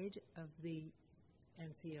outside of the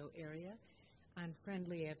NCO area on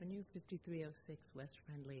Friendly Avenue, 5306 West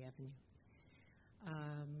Friendly Avenue.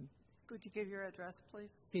 Could you give your address, please?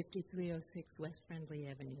 5306 West Friendly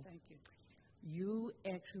Avenue. Thank you. You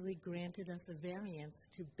actually granted us a variance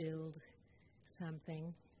to build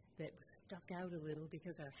something that stuck out a little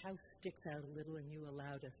because our house sticks out a little, and you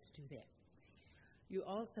allowed us to do that. You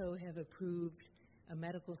also have approved a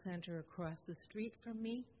medical center across the street from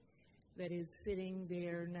me that is sitting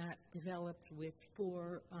there not developed with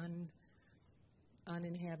 4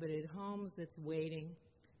 uninhabited homes that's waiting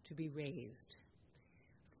to be raised.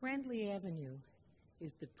 Friendly Avenue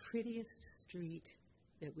is the prettiest street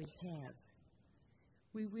that we have.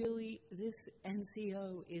 This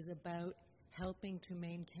NCO is about helping to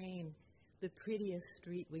maintain the prettiest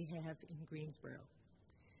street we have in Greensboro.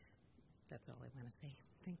 That's all I want to say.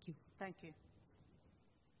 Thank you. Thank you.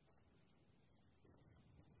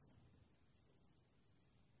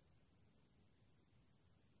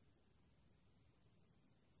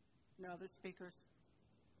 No other speakers?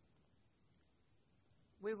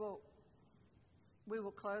 We will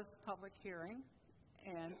close the public hearing,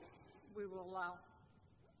 and we will allow.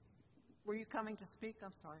 Were you coming to speak?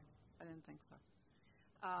 I'm sorry. I didn't think so.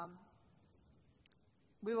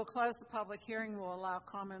 We will close the public hearing. We'll allow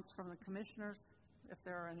comments from the commissioners if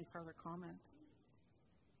there are any further comments.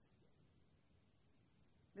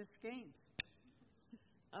 Ms. Gaines.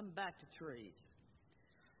 I'm back to trees.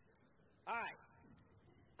 All right.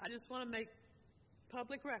 I just want to make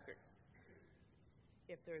public record.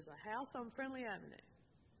 If there's a house on Friendly Avenue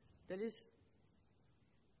that is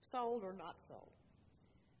sold or not sold,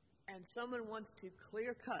 and someone wants to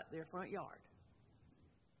clear cut their front yard,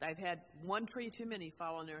 they've had one tree too many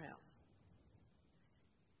fall on their house,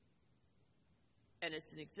 and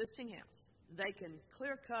it's an existing house, they can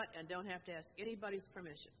clear cut and don't have to ask anybody's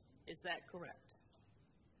permission. Is that correct?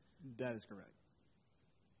 That is correct.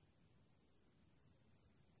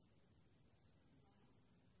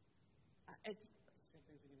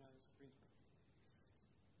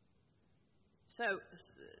 So,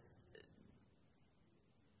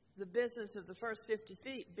 the business of the first 50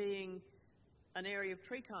 feet being an area of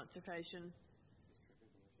tree conservation,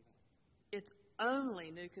 it's only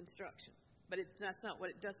new construction. But that's not what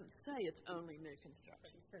it doesn't say. It's only new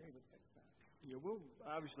construction. Yeah,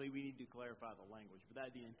 obviously we need to clarify the language,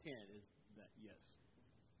 but the intent is that, yes,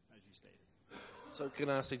 as you stated. So can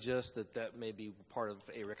I suggest that may be part of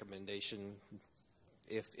a recommendation,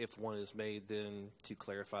 if one is made, then to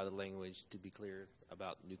clarify the language to be clear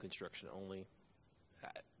about new construction only?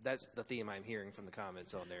 That's the theme I'm hearing from the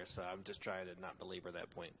comments on there, so I'm just trying to not belabor that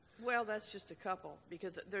point. Well, that's just a couple,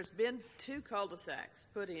 because there's been 2 cul-de-sacs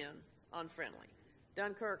put in on Friendly,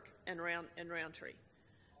 Dunkirk and Roundtree.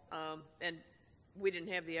 And we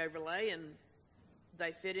didn't have the overlay, and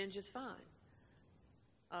they fit in just fine.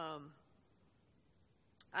 I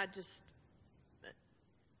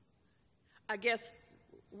guess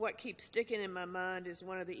what keeps sticking in my mind is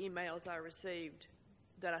one of the emails I received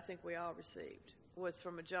that I think we all received was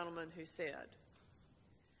from a gentleman who said,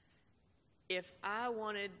 if I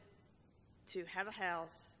wanted to have a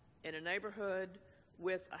house in a neighborhood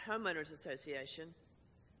with a homeowners association,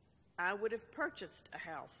 I would have purchased a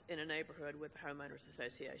house in a neighborhood with a homeowners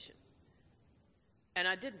association. And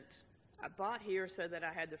I didn't. I bought here so that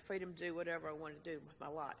I had the freedom to do whatever I wanted to do with my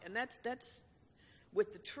lot. And that's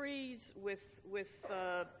with the trees, with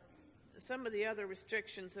some of the other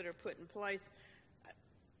restrictions that are put in place.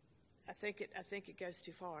 I think it goes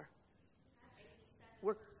too far.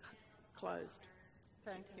 We're closed.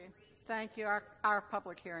 Thank you. Thank you. Our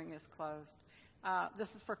public hearing is closed.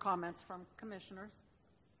 This is for comments from commissioners.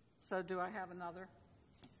 So do I have another?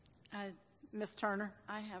 Ms. Turner?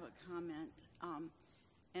 I have a comment,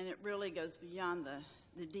 and it really goes beyond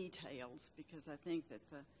the details, because I think that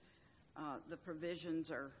the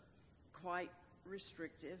provisions are quite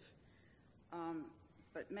restrictive.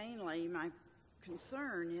 But mainly my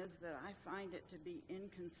concern is that I find it to be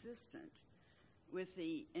inconsistent with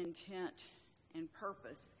the intent and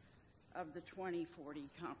purpose of the 2040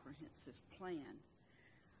 comprehensive plan.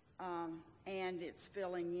 And it's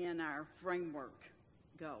filling in our framework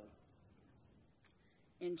goal.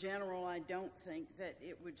 In general, I don't think that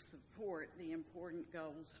it would support the important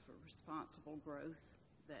goals for responsible growth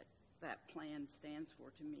that plan stands for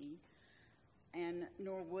to me, and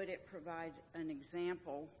nor would it provide an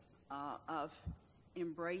example of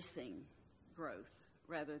embracing growth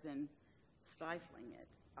rather than stifling it.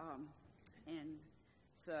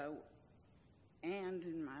 And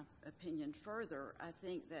in my opinion further, I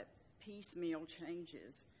think that piecemeal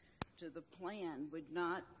changes to the plan would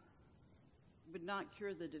not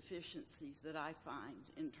cure the deficiencies that I find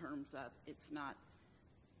in terms of it's not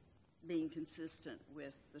being consistent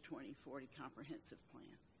with the 2040 comprehensive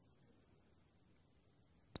plan.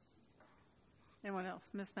 Anyone else?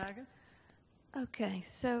 Ms. Naga? Okay,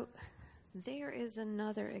 so there is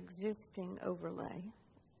another existing overlay,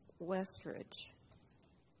 Westridge.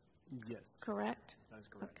 Yes. Correct? That's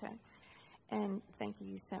correct. Okay. And thank you,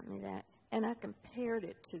 you sent me that. And I compared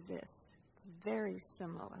it to this. It's very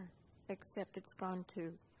similar, except it's gone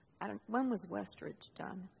to, when was Westridge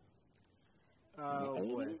done? I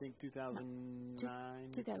think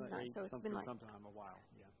 2009. 2009, so it's been like sometime a while,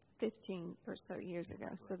 yeah. 15 or so years ago.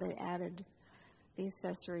 So they added the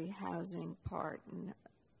accessory housing part and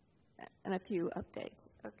a few updates.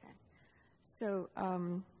 Okay. So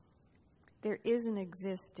there is an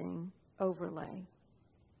existing overlay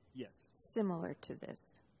Yes, similar to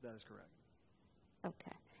this. that is correct.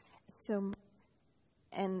 Okay. So,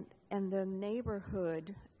 and the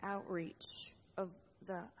neighborhood outreach of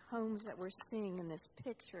the homes that we're seeing in this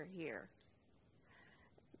picture here,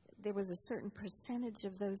 there was a certain percentage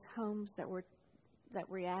of those homes that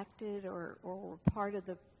reacted or were part of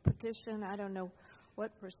the petition. I don't know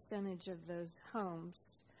what percentage of those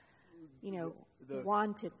homes,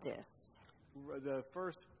 wanted this.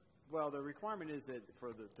 The requirement is that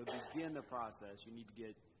to begin the process, you need to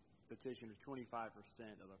get petition of 25%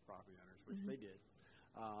 of the property owners, which they did.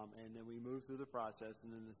 And then we move through the process,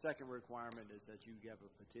 and then the second requirement is that you have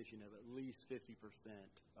a petition of at least 50%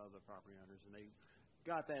 of the property owners, and they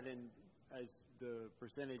got that in as the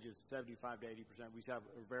percentage is 75 to 80%. We have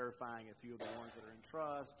verifying a few of the ones that are in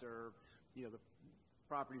trust, or the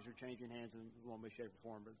properties are changing hands in one way, shape, or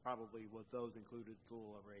form. But probably with those included, it's a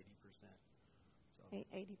little over 80%. So.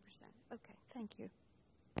 80%. Okay, thank you.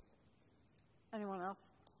 Anyone else?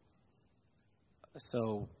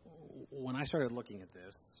 So when I started looking at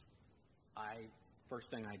this, first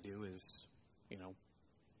thing I do is,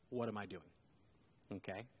 what am I doing?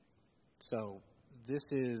 Okay? So this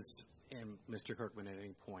is, and Mr. Kirkman, at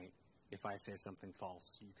any point, if I say something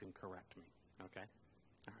false, you can correct me. Okay?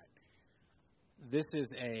 All right.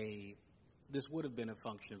 This would have been a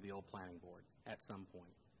function of the old planning board at some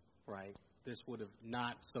point, right? This would have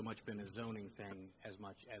not so much been a zoning thing as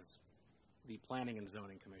much as the Planning and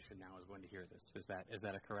Zoning Commission now is going to hear this. Is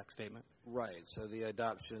that a correct statement? Right. So the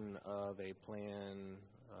adoption of a plan,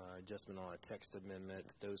 adjustment on a text amendment,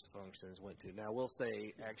 those functions went to. Now, we'll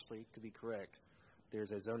say, actually, to be correct, there's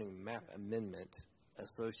a zoning map amendment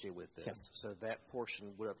associated with this. Yes. So that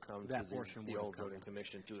portion would have come to the old zoning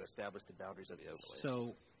commission to establish the boundaries of the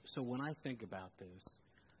overlay. So when I think about this,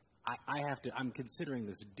 I'm considering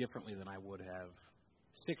this differently than I would have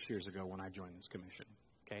 6 years ago when I joined this commission.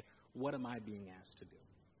 Okay? What am I being asked to do?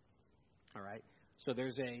 All right? So there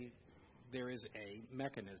is a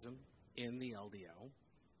mechanism in the LDO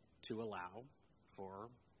to allow for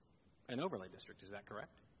an overlay district. Is that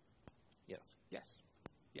correct? Yes. Yes.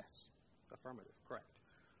 Affirmative. Correct.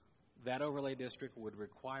 That overlay district would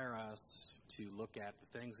require us to look at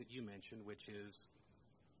the things that you mentioned, which is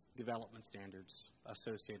development standards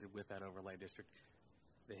associated with that overlay district,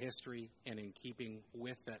 the history, and in keeping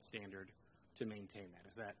with that standard to maintain that.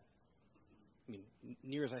 Is that,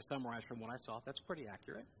 near as I summarized from what I saw, that's pretty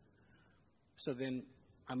accurate. So then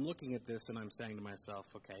I'm looking at this and I'm saying to myself,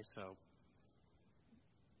 okay, so,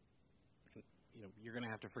 you're going to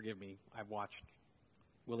have to forgive me. I've watched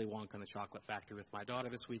Willy Wonka and the Chocolate Factory with my daughter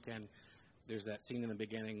this weekend. There's that scene in the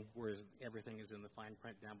beginning where everything is in the fine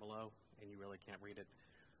print down below and you really can't read it.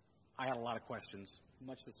 I had a lot of questions,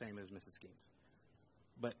 much the same as Mrs. Skeens.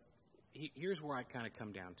 But here's where I kind of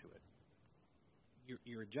come down to it.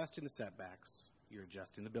 You're adjusting the setbacks. You're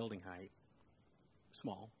adjusting the building height.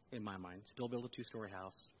 Small, in my mind. Still build a two-story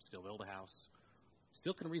house. Still build a house.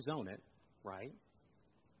 Still can rezone it, right?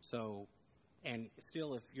 So, and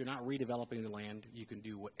still, if you're not redeveloping the land, you can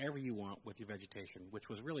do whatever you want with your vegetation, which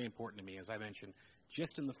was really important to me. As I mentioned,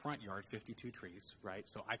 just in the front yard, 52 trees, right?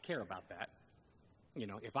 So I care about that.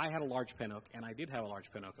 If I had a large pin oak, and I did have a large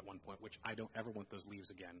pin oak at one point, which I don't ever want those leaves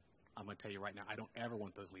again. I'm going to tell you right now, I don't ever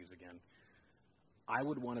want those leaves again. I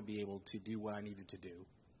would want to be able to do what I needed to do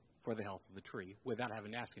for the health of the tree without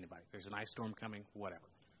having to ask anybody. There's an ice storm coming, whatever.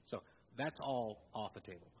 So that's all off the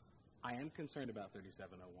table. I am concerned about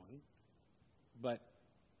 3701, but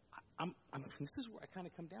this is where I kind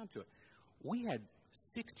of come down to it. We had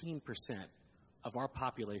 16% of our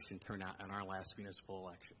population turn out in our last municipal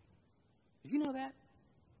election. Did you know that?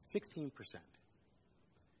 16%.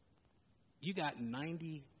 You got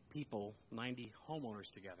 90 people, 90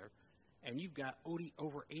 homeowners together, and you've got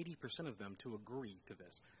over 80% of them to agree to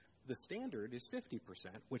this. The standard is 50%,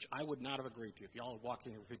 which I would not have agreed to. If y'all are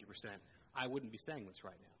walking over 50%, I wouldn't be saying this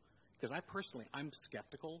right now. Because I'm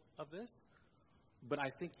skeptical of this, but I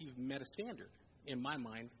think you've met a standard in my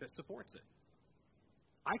mind that supports it.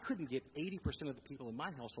 I couldn't get 80% of the people in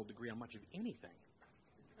my household to agree on much of anything.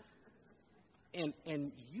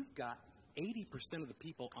 And you've got 80% of the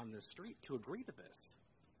people on the street to agree to this.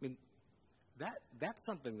 That's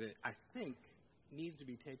something that I think needs to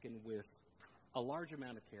be taken with a large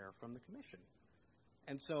amount of care from the commission.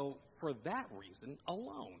 And so for that reason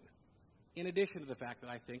alone, in addition to the fact that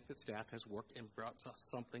I think that staff has worked and brought us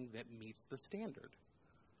something that meets the standard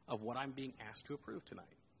of what I'm being asked to approve tonight,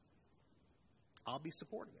 I'll be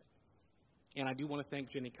supporting it. And I do want to thank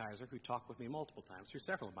Jenny Kaiser, who talked with me multiple times through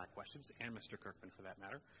several of my questions, and Mr. Kirkman for that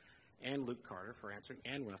matter, and Luke Carter for answering,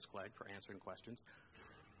 and Russ Clegg for answering questions.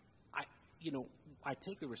 I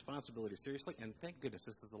take the responsibility seriously, and thank goodness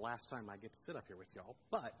this is the last time I get to sit up here with y'all.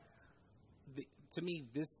 But to me,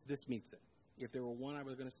 this meets it. If there were one I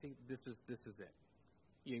was going to see, this is it.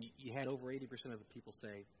 You had over 80% of the people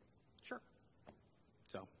say, sure.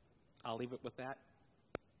 So I'll leave it with that.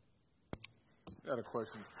 Got a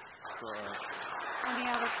question. Any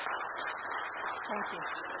other? Thank you.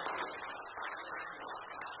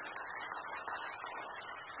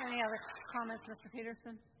 Any other comments, Mr.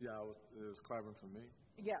 Peterson? Yeah, it was clapping for me.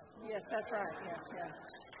 Yeah, yes, that's right. Yes.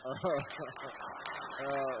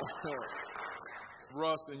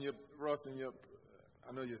 Russ and your,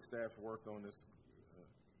 I know your staff worked on this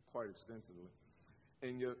quite extensively,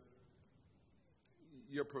 and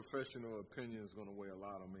your professional opinion is going to weigh a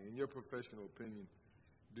lot on me. In your professional opinion,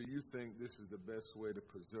 do you think this is the best way to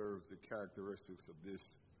preserve the characteristics of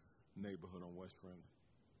this neighborhood on West Friendly?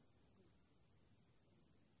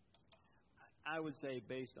 I would say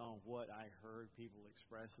based on what I heard people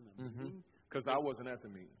express in the meeting. Because I wasn't at the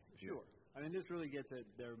meetings. Sure. I mean, this really gets at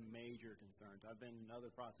their major concerns. I've been in other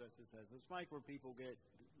processes as this, Mike, where people get,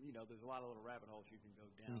 there's a lot of little rabbit holes you can go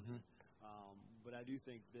down. But I do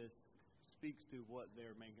think this speaks to what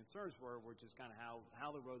their main concerns were, which is kind of how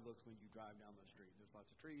the road looks when you drive down the street. There's lots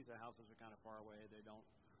of trees. The houses are kind of far away. They don't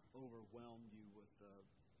overwhelm you with,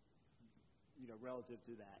 relative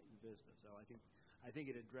to that business. So I think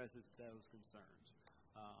it addresses those concerns,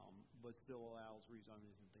 but still allows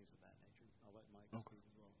rezoning and things of that nature. I'll let Mike speak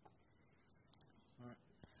as well. All right.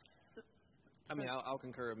 I mean, I'll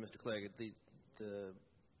concur with Mr. Clegg.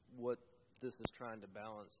 What this is trying to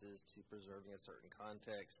balance is to preserving a certain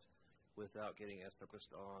context without getting as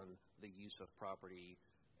focused on the use of property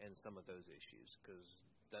and some of those issues, because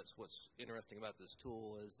that's what's interesting about this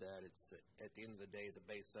tool is that it's at the end of the day the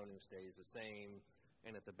base zoning stays the same,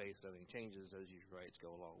 and if the base zoning changes, those usual rights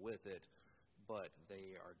go along with it, but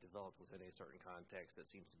they are developed within a certain context that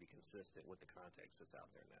seems to be consistent with the context that's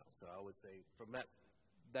out there now. So I would say from that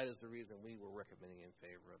is the reason we were recommending in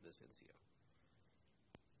favor of this NCO.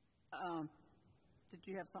 Did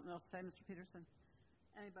you have something else to say, Mr. Peterson?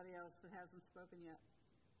 Anybody else that hasn't spoken yet?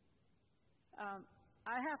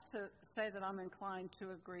 I have to say that I'm inclined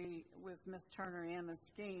to agree with Ms. Turner and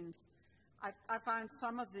Ms. Skeens. I find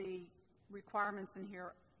some of the requirements in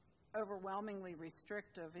here overwhelmingly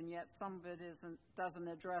restrictive, and yet some of it doesn't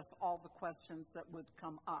address all the questions that would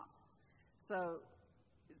come up. So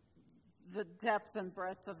the depth and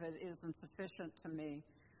breadth of it isn't sufficient to me,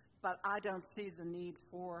 but I don't see the need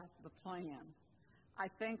for the plan. I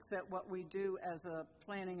think that what we do as a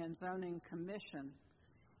Planning and Zoning Commission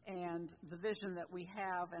and the vision that we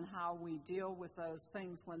have and how we deal with those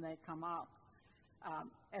things when they come up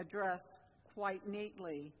address quite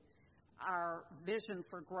neatly our vision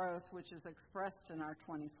for growth, which is expressed in our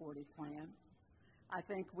 2040 plan. I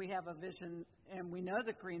think we have a vision, and we know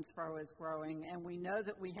that Greensboro is growing, and we know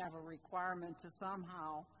that we have a requirement to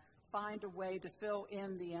somehow find a way to fill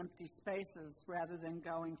in the empty spaces rather than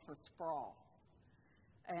going for sprawl.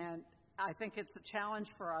 And I think it's a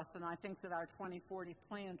challenge for us, and I think that our 2040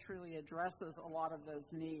 plan truly addresses a lot of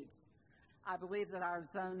those needs. I believe that our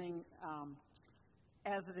zoning,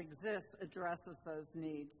 as it exists, addresses those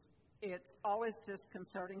needs. It's always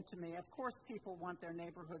disconcerting to me. Of course, people want their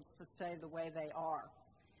neighborhoods to stay the way they are.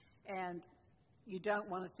 And you don't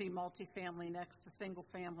want to see multifamily next to single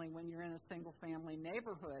family when you're in a single family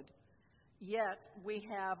neighborhood. Yet, we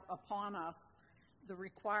have upon us the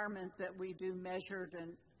requirement that we do measured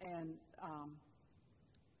and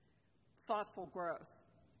thoughtful growth.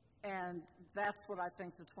 And that's what I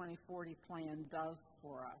think the 2040 plan does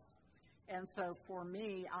for us. And so for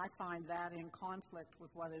me, I find that in conflict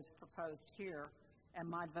with what is proposed here, and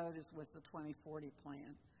my vote is with the 2040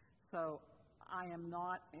 plan. So I am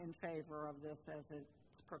not in favor of this as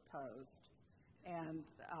it's proposed. And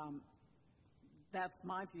that's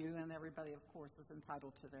my view, and everybody, of course, is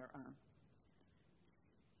entitled to their own.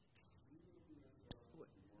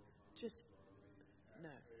 No.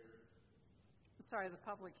 Sorry, the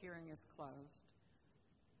public hearing is closed.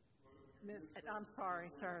 I'm sorry,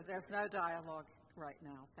 sir. There's no dialogue right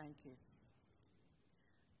now. Thank you.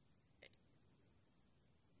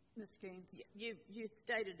 Ms. Gaines? You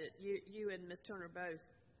stated it. You and Ms. Turner both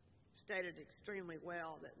stated extremely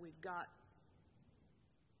well that we've got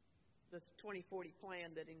this 2040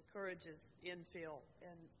 plan that encourages infill,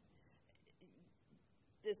 and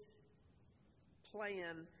this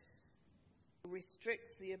plan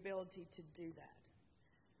restricts the ability to do that.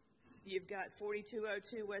 You've got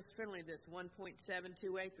 4202 West Friendly that's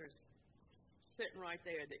 1.72 acres. sitting right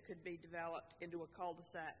there that could be developed into a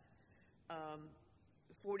cul-de-sac.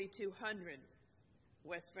 4200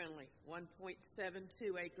 West Friendly,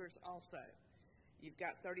 1.72 acres also. You've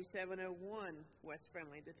got 3701 West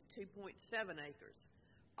Friendly, that's 2.7 acres.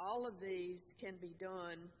 All of these can be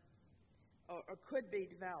done or could be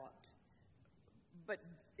developed, but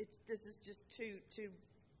this is just too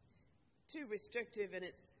restrictive, and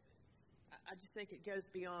I just think it goes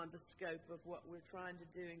beyond the scope of what we're trying to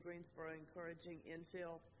do in Greensboro, encouraging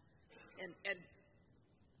infill. And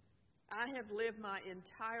I have lived my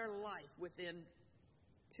entire life within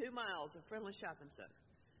 2 miles of Friendly Shopping Center.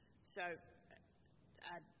 So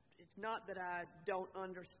it's not that I don't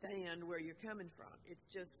understand where you're coming from. It's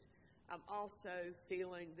just I'm also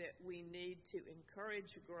feeling that we need to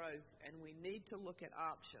encourage growth and we need to look at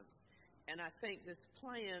options. And I think this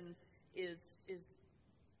plan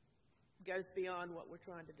goes beyond what we're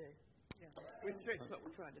trying to do. Yeah. Restricts what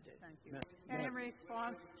we're trying to do. Thank you. Any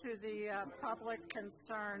response to the public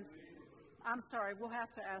concerns? I'm sorry, we'll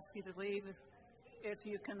have to ask you to leave if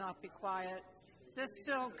you cannot be quiet. This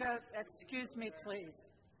still goes, excuse me, please.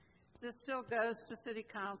 This still goes to City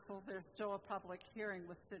Council. There's still a public hearing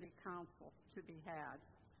with City Council to be had.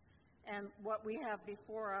 And what we have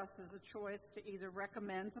before us is a choice to either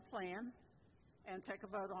recommend the plan and take a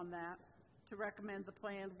vote on that, to recommend the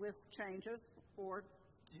plan with changes, or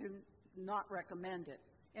to not recommend it.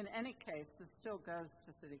 In any case, this still goes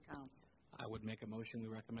to City Council. I would make a motion we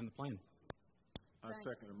recommend the plan. I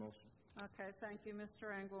second the motion. Okay, thank you,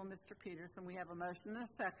 Mr. Engel and Mr. Peterson. We have a motion and a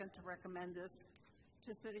second to recommend this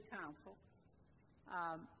to City Council.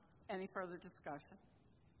 Any further discussion?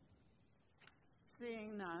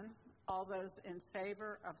 Seeing none, all those in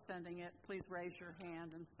favor of sending it, please raise your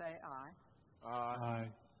hand and say aye. Aye.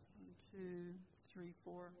 1, 2, 3,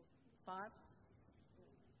 4, 5.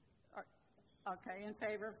 Okay, in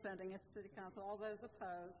favor of sending it to City Council. All those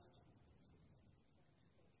opposed?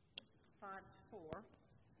 5 to 4.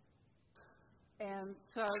 And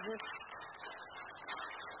so this.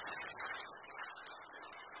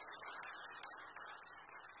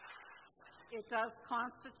 It does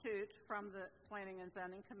constitute, from the Planning and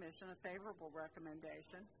Zoning Commission, a favorable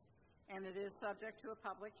recommendation, and it is subject to a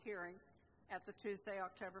public hearing at the Tuesday,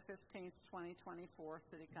 October 15th, 2024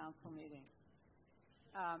 City Council meeting.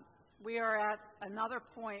 We are at another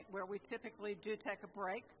point where we typically do take a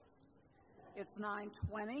break. It's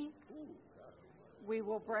 9:20. We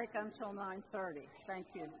will break until 9:30. Thank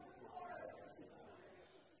you.